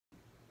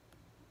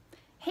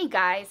Hey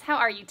guys, how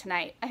are you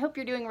tonight? I hope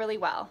you're doing really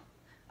well.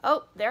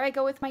 Oh, there I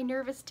go with my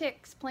nervous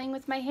tics playing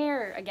with my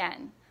hair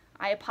again.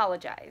 I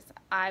apologize.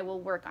 I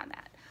will work on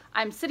that.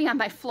 I'm sitting on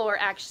my floor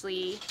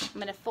actually. I'm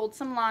gonna fold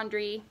some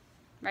laundry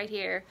right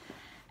here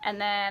and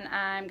then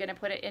I'm gonna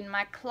put it in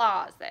my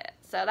closet.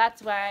 So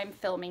that's why I'm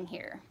filming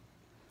here,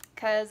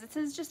 because this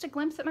is just a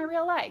glimpse at my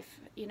real life.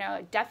 You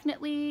know,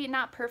 definitely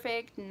not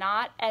perfect,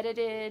 not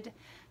edited,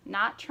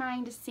 not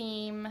trying to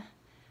seem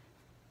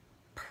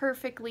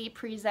perfectly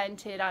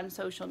presented on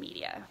social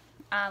media.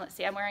 Let's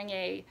see, I'm wearing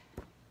a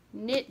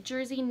knit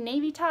jersey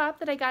navy top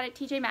that I got at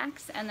TJ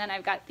Maxx, and then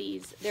I've got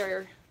these,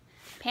 they're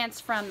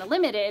pants from the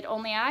Limited,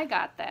 only I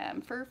got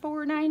them for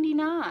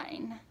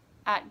 $4.99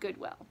 at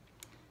Goodwill.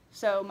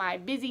 So my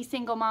busy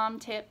single mom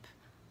tip,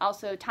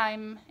 also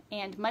time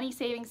and money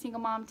saving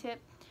single mom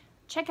tip,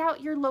 check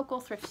out your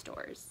local thrift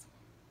stores.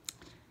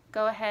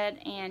 Go ahead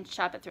and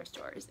shop at thrift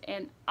stores.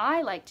 And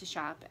I like to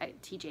shop at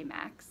TJ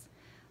Maxx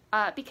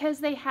because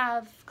they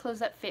have clothes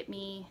that fit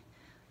me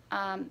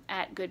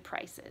at good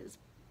prices.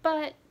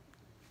 But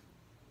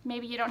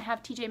maybe you don't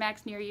have TJ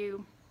Maxx near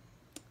you.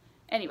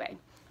 Anyway,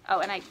 oh,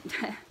 and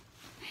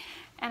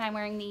I'm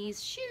wearing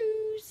these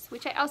shoes,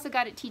 which I also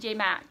got at TJ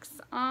Maxx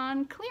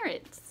on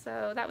clearance,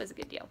 so that was a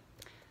good deal.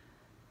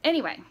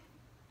 Anyway,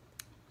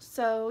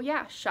 so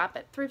yeah, shop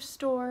at thrift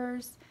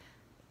stores.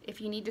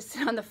 If you need to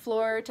sit on the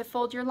floor to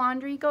fold your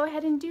laundry, go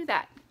ahead and do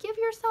that. Give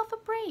yourself a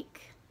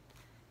break.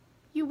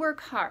 You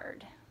work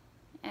hard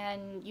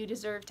and you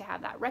deserve to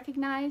have that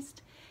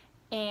recognized,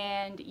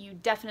 and you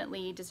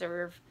definitely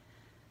deserve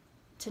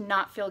to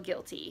not feel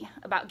guilty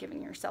about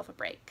giving yourself a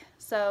break.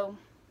 So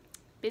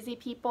busy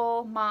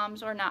people,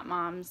 moms or not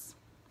moms,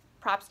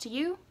 props to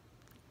you.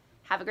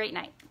 Have a great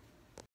night.